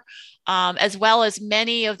her, as well as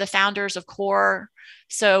many of the founders of CORE.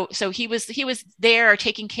 So he was there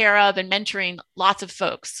taking care of and mentoring lots of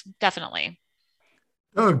folks, definitely.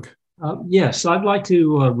 Doug. Yes, I'd like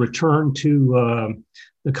to return to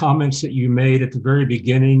the comments that you made at the very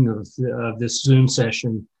beginning of this Zoom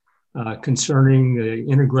session concerning the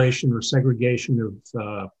integration or segregation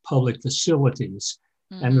of public facilities.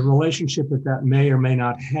 And the relationship that may or may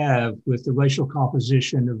not have with the racial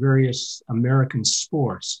composition of various American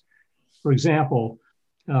sports. For example,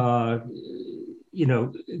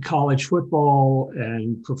 college football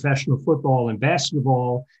and professional football and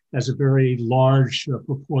basketball has a very large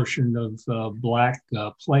proportion of Black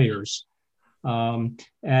players. To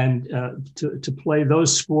play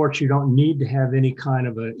those sports, you don't need to have any kind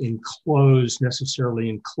of necessarily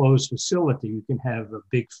enclosed facility. You can have a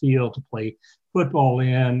big field to play football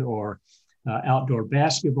in, or outdoor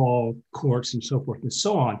basketball courts and so forth and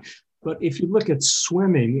so on. But if you look at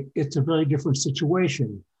swimming, it's a very different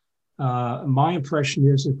situation. My impression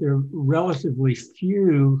is that there are relatively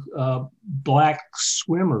few Black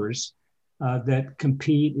swimmers that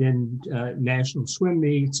compete in national swim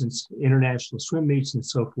meets and international swim meets and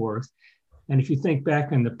so forth. And if you think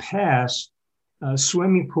back in the past,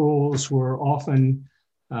 swimming pools were often,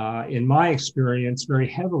 in my experience, very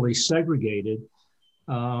heavily segregated.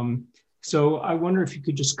 So I wonder if you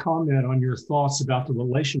could just comment on your thoughts about the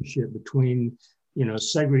relationship between,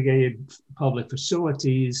 segregated public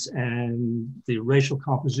facilities and the racial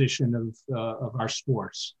composition of our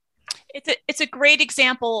sports. It's a great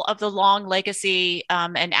example of the long legacy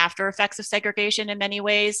and after effects of segregation in many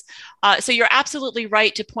ways. So you're absolutely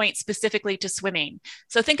right to point specifically to swimming.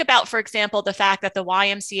 So think about, for example, the fact that the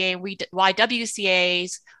YMCA and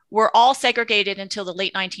YWCAs were all segregated until the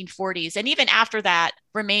late 1940s, and even after that,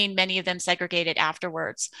 remained many of them segregated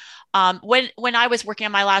afterwards. When I was working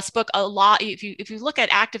on my last book, a lot, if you look at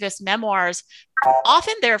activist memoirs,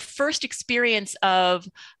 often their first experience of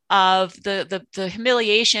the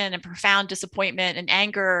humiliation and profound disappointment and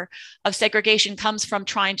anger of segregation comes from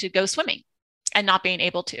trying to go swimming and not being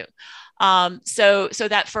able to. So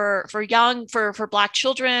that for Black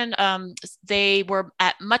children, they were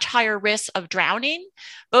at much higher risk of drowning,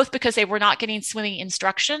 both because they were not getting swimming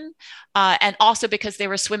instruction, and also because they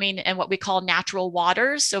were swimming in what we call natural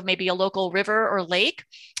waters, so maybe a local river or lake,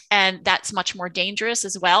 and that's much more dangerous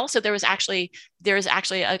as well. So there's actually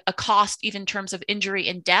a cost even in terms of injury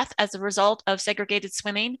and death as a result of segregated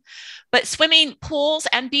swimming. But swimming pools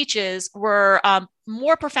and beaches were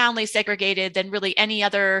more profoundly segregated than really any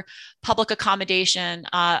other public accommodation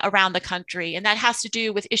around the country. And that has to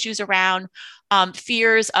do with issues around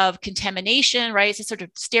fears of contamination, right? So sort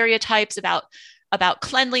of stereotypes about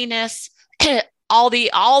cleanliness, all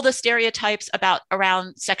the stereotypes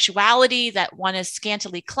around sexuality, that one is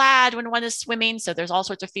scantily clad when one is swimming. So there's all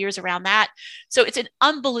sorts of fears around that. So it's an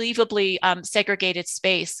unbelievably segregated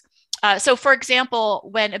space. So for example,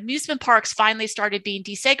 when amusement parks finally started being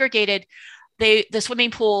desegregated, the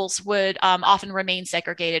swimming pools would often remain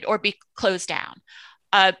segregated or be closed down.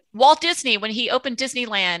 Walt Disney, when he opened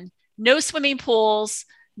Disneyland, no swimming pools,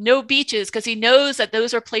 no beaches, because he knows that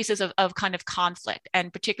those are places of kind of conflict,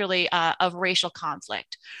 and particularly of racial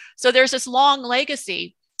conflict. So there's this long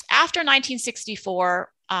legacy. After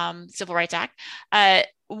 1964 Civil Rights Act,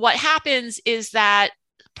 what happens is that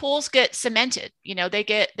pools get cemented.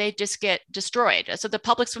 They just get destroyed. So the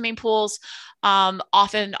public swimming pools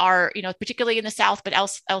often are, particularly in the South, but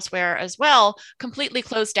elsewhere as well, completely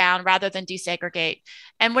closed down rather than desegregate.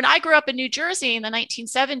 And when I grew up in New Jersey in the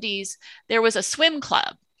 1970s, there was a swim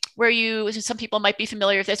club where some people might be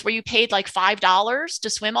familiar with this, where you paid like $5 to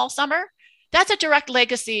swim all summer. That's a direct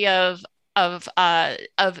legacy of an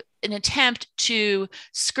attempt to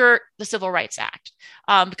skirt the Civil Rights Act,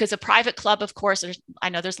 because a private club, of course, I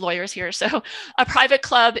know there's lawyers here, so a private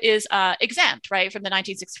club is exempt, right, from the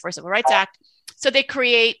 1964 Civil Rights Act. So they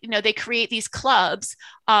create these clubs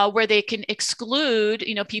where they can exclude,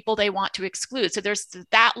 people they want to exclude. So there's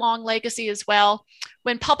that long legacy as well.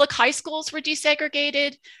 When public high schools were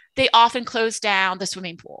desegregated, they often closed down the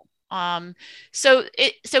swimming pool. So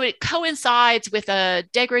it coincides with a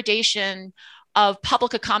degradation of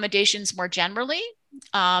public accommodations more generally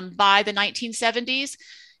by the 1970s.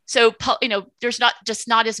 So, there's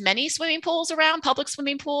not as many swimming pools around, public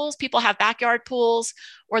swimming pools. People have backyard pools,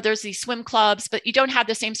 or there's these swim clubs, but you don't have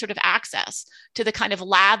the same sort of access to the kind of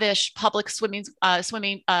lavish public swimming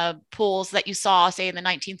pools that you saw, say, in the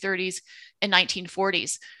 1930s and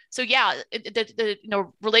 1940s. So yeah,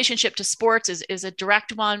 the relationship to sports is a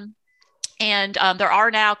direct one. And there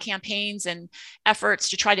are now campaigns and efforts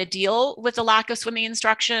to try to deal with the lack of swimming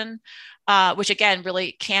instruction, which again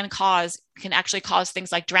really can actually cause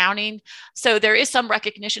things like drowning. So there is some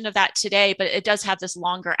recognition of that today, but it does have this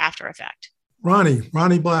longer after effect. Ronnie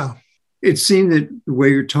Blau. It seemed that the way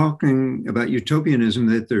you're talking about utopianism,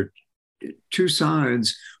 that there are two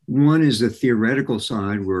sides. One is the theoretical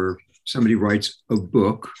side, where somebody writes a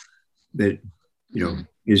book that,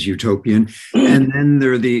 is utopian. And then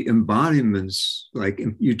there are the embodiments, like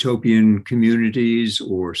utopian communities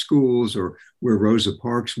or schools, or where Rosa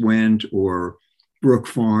Parks went, or Brook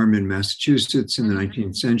Farm in Massachusetts in the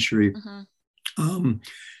 19th century.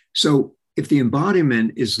 So if the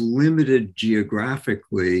embodiment is limited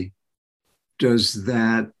geographically, does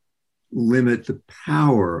that limit the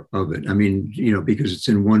power of it? I mean, because it's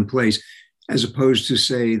in one place, as opposed to,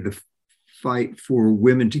 say, the fight for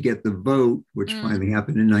women to get the vote, which finally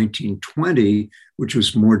happened in 1920, which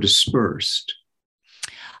was more dispersed?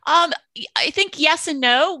 I think yes and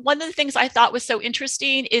no. One of the things I thought was so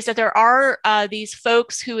interesting is that there are these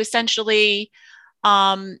folks who essentially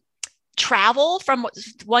travel from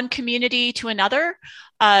one community to another.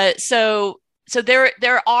 So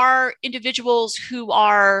there are individuals who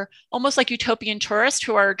are almost like utopian tourists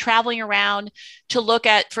who are traveling around to look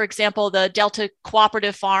at, for example, the Delta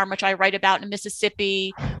Cooperative Farm, which I write about in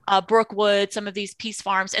Mississippi, Brookwood, some of these peace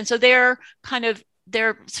farms. And so they're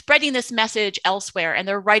spreading this message elsewhere, and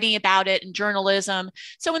they're writing about it in journalism.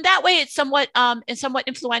 So in that way, it's somewhat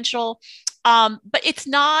influential, but it's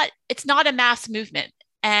not a mass movement.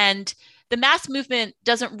 And the mass movement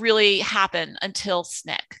doesn't really happen until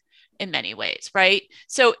SNCC. in many ways, right?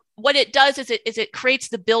 So what it does is it creates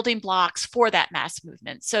the building blocks for that mass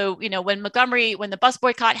movement. So, when the bus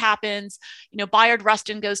boycott happens, Bayard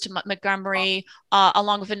Rustin goes to Montgomery,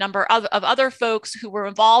 along with a number of other folks who were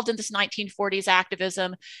involved in this 1940s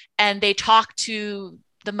activism, and they talk to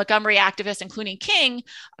the Montgomery activists, including King,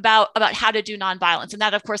 about how to do nonviolence. And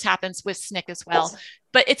that, of course, happens with SNCC as well.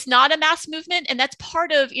 But it's not a mass movement, and that's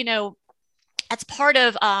part of,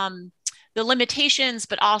 the limitations,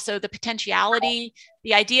 but also the potentiality,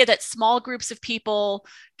 the idea that small groups of people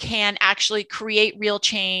can actually create real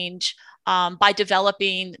change by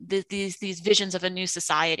developing these visions of a new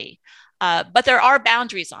society. But there are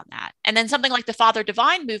boundaries on that. And then something like the Father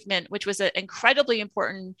Divine movement, which was an incredibly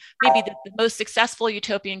important, maybe the most successful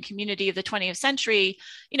utopian community of the 20th century,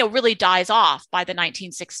 really dies off by the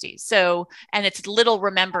 1960s. So, and it's little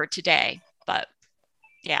remembered today, but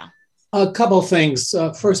yeah. A couple of things.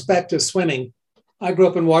 First, back to swimming. I grew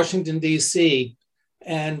up in Washington, D.C.,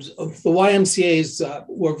 and the YMCAs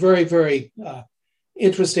were very, very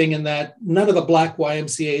interesting in that none of the black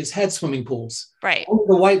YMCAs had swimming pools. Right. Only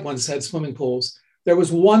the white ones had swimming pools. There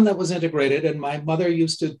was one that was integrated, and my mother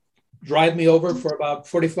used to drive me over for about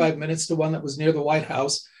 45 minutes to one that was near the White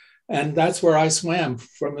House. And that's where I swam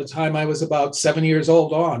from the time I was about 7 years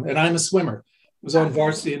old on. And I'm a swimmer. I was on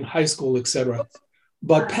varsity in high school, et cetera.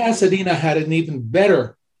 But Pasadena had an even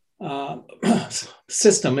better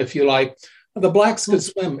system, if you like. The blacks could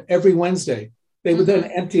swim every Wednesday. They would then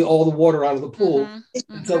empty all the water out of the pool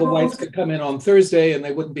until the whites could come in on Thursday and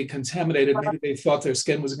they wouldn't be contaminated. Maybe they thought their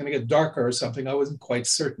skin was going to get darker or something. I wasn't quite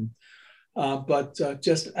certain. But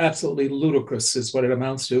just absolutely ludicrous is what it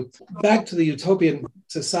amounts to. Back to the utopian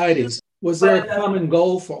societies. Was there a common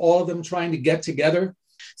goal for all of them trying to get together?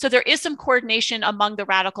 So there is some coordination among the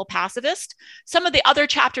radical pacifists. Some of the other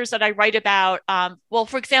chapters that I write about,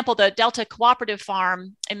 for example, the Delta Cooperative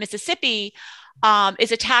Farm in Mississippi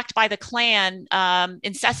is attacked by the Klan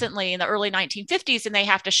incessantly in the early 1950s, and they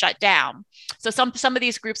have to shut down. So some of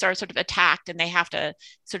these groups are sort of attacked, and they have to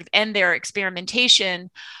sort of end their experimentation.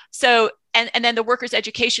 So and then the workers'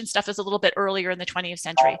 education stuff is a little bit earlier in the 20th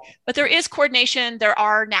century. But there is coordination. There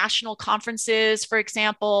are national conferences, for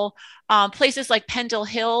example, places like Pendle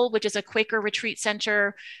Hill, which is a Quaker retreat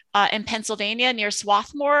center in Pennsylvania near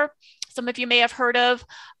Swarthmore. Some of you may have heard of.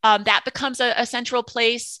 That becomes a central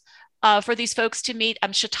place for these folks to meet.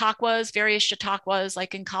 Various Chautauquas,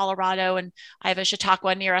 like in Colorado, and I have a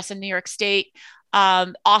Chautauqua near us in New York State.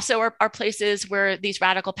 Also are places where these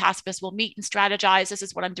radical pacifists will meet and strategize. This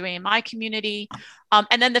is what I'm doing in my community.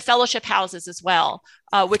 And then the fellowship houses as well,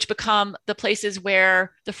 which become the places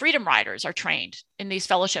where the Freedom Riders are trained in these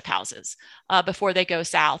fellowship houses before they go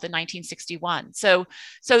south in 1961. So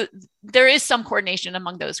there is some coordination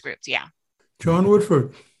among those groups, yeah. John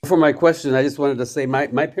Woodford. For my question, I just wanted to say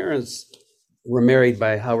my parents were married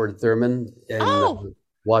by Howard Thurman in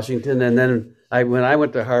Washington. And then when I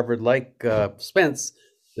went to Harvard, like Spence,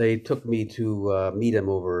 they took me to meet him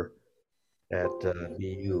over at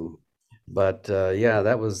BU. But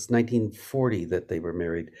that was 1940 that they were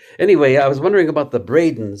married. Anyway, I was wondering about the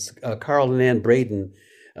Bradens, Carl and Ann Braden,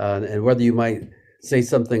 and whether you might say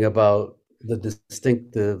something about the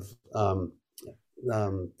distinctive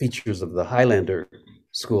features of the Highlander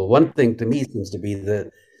school. One thing to me seems to be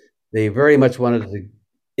that they very much wanted to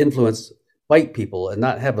influence white people and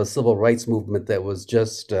not have a civil rights movement that was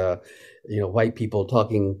just, white people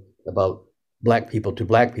talking about black people to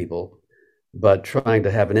black people, but trying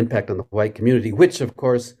to have an impact on the white community, which of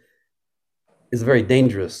course is very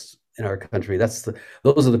dangerous in our country. Those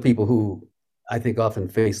are the people who I think often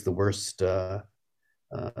face the worst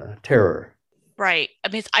terror. Right. I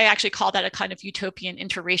mean, I actually call that a kind of utopian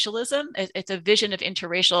interracialism. It's a vision of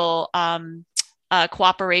interracial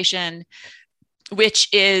cooperation, which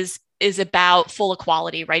is about full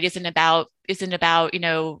equality, right? Isn't about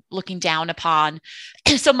looking down upon.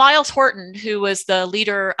 So Miles Horton, who was the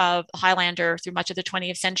leader of Highlander through much of the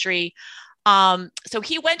 20th century, so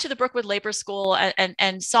he went to the Brookwood Labor School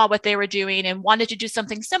and saw what they were doing and wanted to do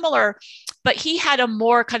something similar, but he had a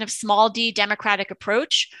more kind of small d democratic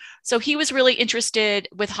approach. So he was really interested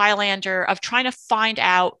with Highlander of trying to find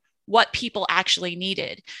out what people actually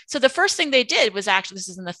needed. So the first thing they did was actually, this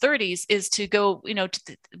is in the 30s, is to go, to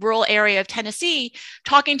the rural area of Tennessee,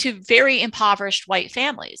 talking to very impoverished white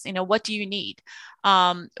families. What do you need?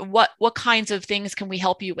 What kinds of things can we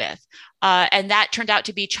help you with? And that turned out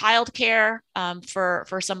to be childcare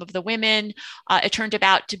for some of the women. It turned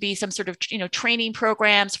out to be some sort of training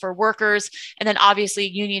programs for workers, and then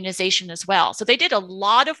obviously unionization as well. So they did a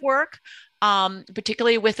lot of work,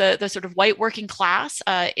 particularly with the sort of white working class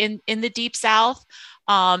in the Deep South.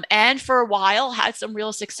 and for a while had some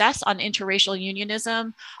real success on interracial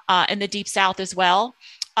unionism in the Deep South as well.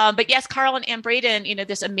 But yes, Carl and Ann Braden,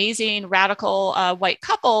 this amazing radical white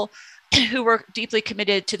couple who were deeply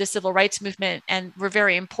committed to the civil rights movement and were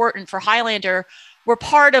very important for Highlander, were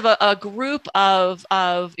part of a group of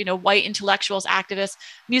white intellectuals, activists,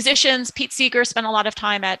 musicians. Pete Seeger spent a lot of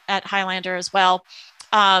time at Highlander as well,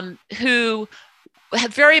 who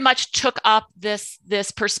have very much took up this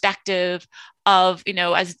perspective of,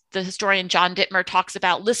 as the historian John Dittmer talks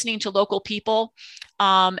about, listening to local people,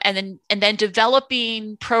 and then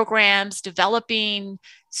developing programs, developing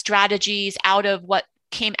strategies out of what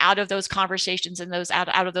came out of those conversations and those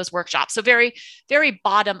out of those workshops. So very, very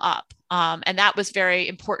bottom up. And that was very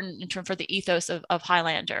important in terms for the ethos of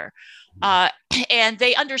Highlander. And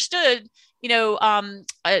they understood,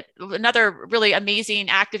 another really amazing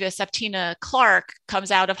activist, Septina Clark,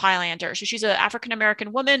 comes out of Highlander. So she's an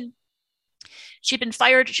African-American woman. She'd been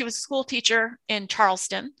fired. She was a school teacher in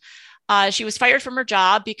Charleston. She was fired from her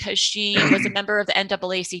job because she was a member of the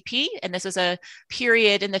NAACP. And this was a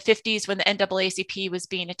period in the 50s when the NAACP was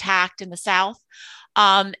being attacked in the South.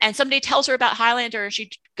 And somebody tells her about Highlander, and she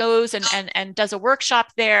goes and does a workshop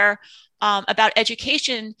there about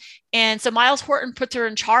education. And so Miles Horton puts her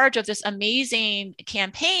in charge of this amazing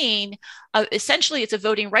campaign. Essentially, it's a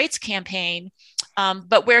voting rights campaign,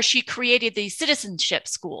 but where she created these citizenship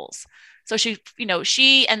schools. So she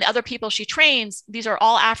and the other people she trains, these are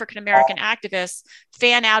all African-American activists,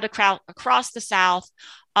 fan out across the South,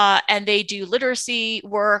 and they do literacy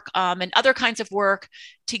work and other kinds of work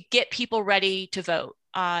to get people ready to vote.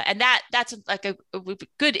 And that's like a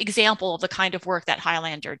good example of the kind of work that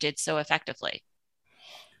Highlander did so effectively.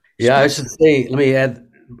 Yeah, I should say, let me add,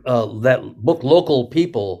 that book, Local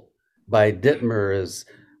People by Dittmer, is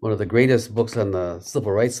one of the greatest books on the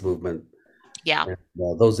civil rights movement. Yeah. And,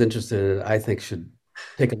 those interested in it, I think, should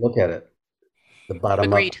take a look at it. The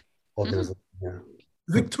bottom up organism. Yeah.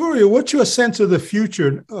 Victoria, what's your sense of the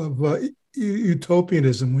future of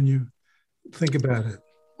utopianism when you think about it?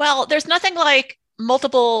 Well, there's nothing like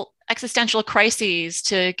multiple existential crises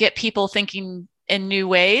to get people thinking in new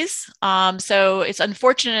ways. So it's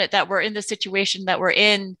unfortunate that we're in the situation that we're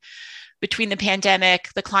in between the pandemic,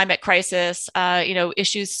 the climate crisis,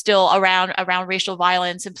 issues still around racial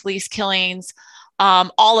violence and police killings,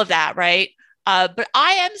 all of that, right? But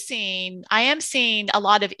I am seeing a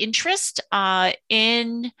lot of interest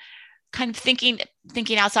in kind of thinking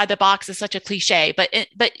outside the box is such a cliche, but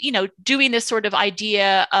doing this sort of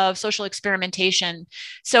idea of social experimentation.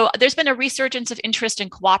 So there's been a resurgence of interest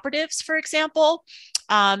in cooperatives, for example.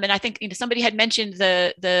 And I think somebody had mentioned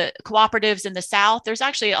the cooperatives in the South. There's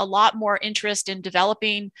actually a lot more interest in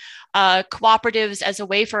developing cooperatives as a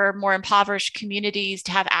way for more impoverished communities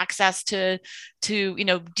to have access to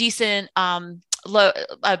decent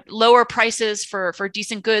lower prices for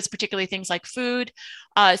decent goods, particularly things like food.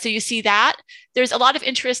 So you see that. There's a lot of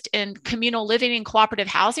interest in communal living and cooperative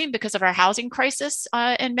housing because of our housing crisis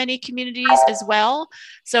in many communities as well.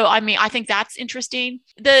 So, I think that's interesting.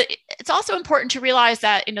 It's also important to realize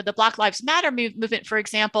that, the Black Lives Matter movement, for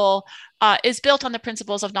example, is built on the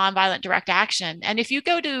principles of nonviolent direct action. And if you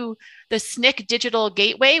go to the SNCC Digital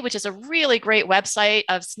Gateway, which is a really great website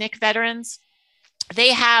of SNCC veterans,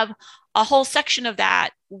 they have a whole section of that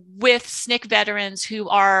with SNCC veterans who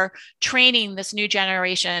are training this new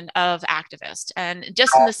generation of activists. And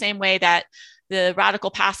just in the same way that the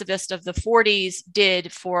radical pacifist of the 40s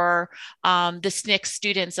did for the SNCC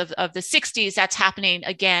students of the 60s, that's happening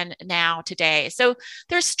again now today. So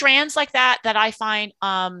there's strands like that I find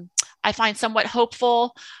somewhat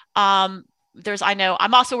hopeful. I'm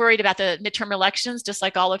also worried about the midterm elections, just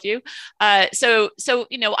like all of you. So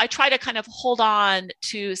I try to kind of hold on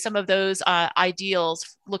to some of those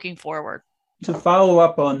ideals looking forward. To follow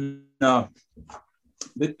up on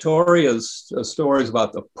Victoria's stories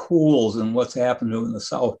about the pools and what's happened in the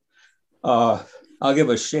South, I'll give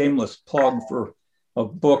a shameless plug for a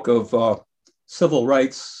book of civil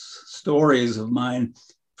rights stories of mine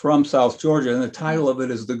from South Georgia, and the title of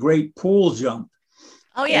it is The Great Pool Jump.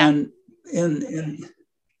 Oh yeah. And in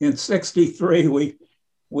 '63,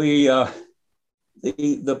 the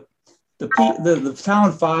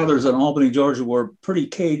town fathers in Albany, Georgia, were pretty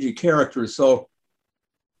cagey characters. So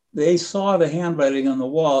they saw the handwriting on the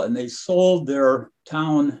wall, and they sold their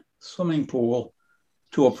town swimming pool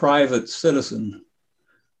to a private citizen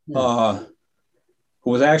who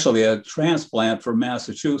was actually a transplant from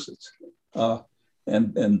Massachusetts, but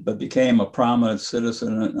became a prominent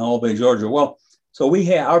citizen in Albany, Georgia. Well, so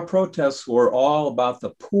our protests were all about the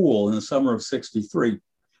pool in the summer of '63.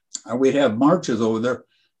 And we'd have marches over there.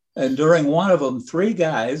 And during one of them, 3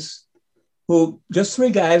 guys just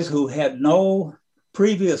three guys who had no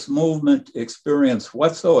previous movement experience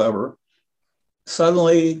whatsoever,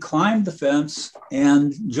 suddenly climbed the fence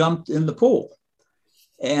and jumped in the pool.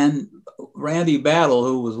 And Randy Battle,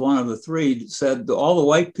 who was one of the three, said all the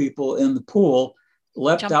white people in the pool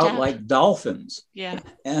leapt out like dolphins. Yeah.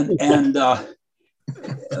 And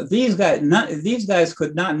these guys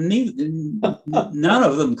could not, none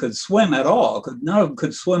of them could swim at all. None of them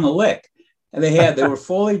could swim a lick. And they were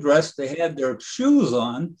fully dressed. They had their shoes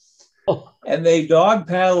on, and they dog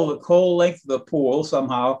paddled the whole length of the pool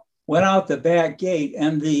somehow, went out the back gate.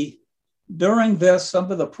 And during this,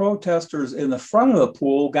 some of the protesters in the front of the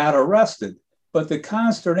pool got arrested. But the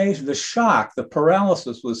consternation, the shock, the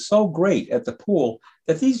paralysis was so great at the pool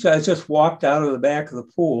that these guys just walked out of the back of the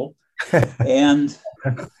pool and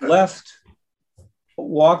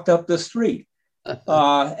walked up the street.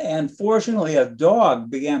 And fortunately, a dog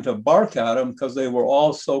began to bark at them because they were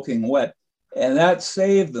all soaking wet. And that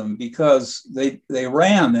saved them because they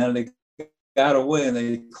ran and they got away and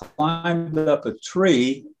they climbed up a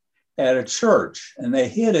tree at a church and they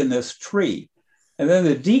hid in this tree. And then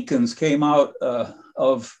the deacons came out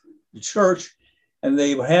of the church and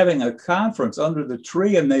they were having a conference under the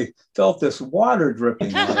tree and they felt this water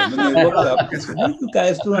dripping on them. And they looked up and said, "What are you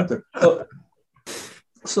guys doing there?"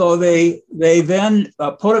 So they then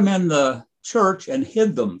put them in the church and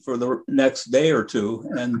hid them for the next day or two.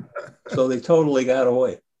 And so they totally got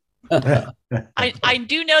away. I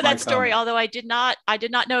do know that story, although I did not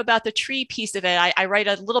know about the tree piece of it. I write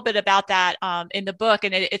a little bit about that in the book,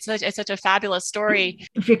 and it's such a fabulous story.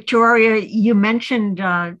 Victoria, you mentioned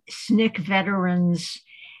SNCC veterans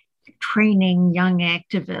training young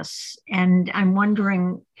activists, and I'm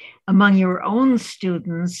wondering, among your own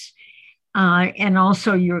students, and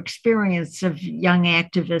also your experience of young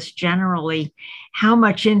activists generally, how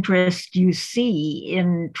much interest you see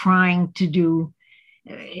in trying to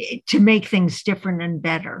make things different and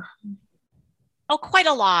better? Oh, quite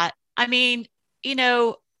a lot. I mean,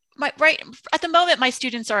 right at the moment, my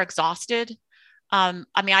students are exhausted.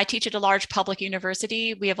 I teach at a large public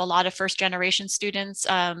university. We have a lot of first generation students,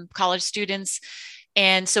 college students.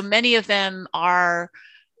 And so most of them are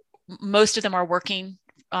working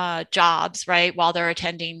jobs, right, while they're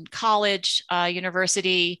attending college,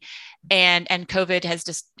 university, and COVID has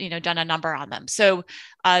just, done a number on them. So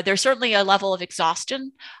there's certainly a level of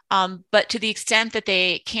exhaustion, but to the extent that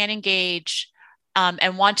they can engage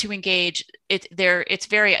and want to engage, it's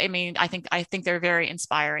very, I think they're very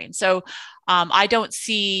inspiring. So I don't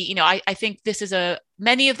see, I think this is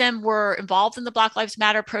many of them were involved in the Black Lives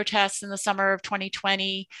Matter protests in the summer of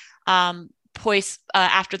 2020,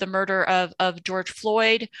 after the murder of George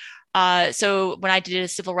Floyd. So when I did a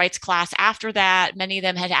civil rights class after that, many of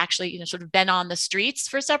them had actually, sort of been on the streets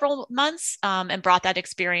for several months and brought that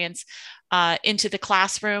experience into the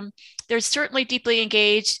classroom. They're certainly deeply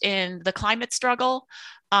engaged in the climate struggle,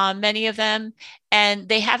 many of them, and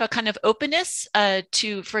they have a kind of openness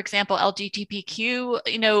to, for example,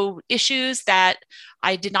 LGBTQ, issues that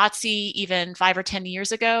I did not see even 5 or 10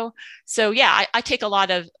 years ago. So yeah, I take a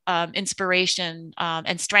lot of inspiration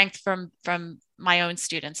and strength from my own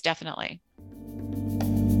students, definitely.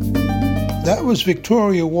 That was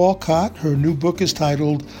Victoria Wolcott. Her new book is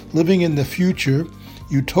titled Living in the Future,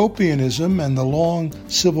 Utopianism and the Long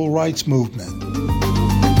Civil Rights Movement.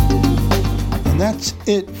 And that's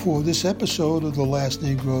it for this episode of The Last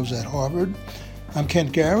Negroes at Harvard. I'm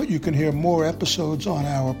Kent Garrett. You can hear more episodes on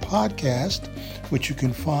our podcast, which you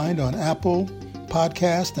can find on Apple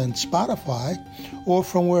Podcast and Spotify, or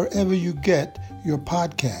from wherever you get your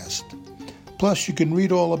podcast. Plus, you can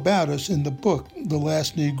read all about us in the book, The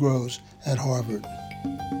Last Negroes at Harvard.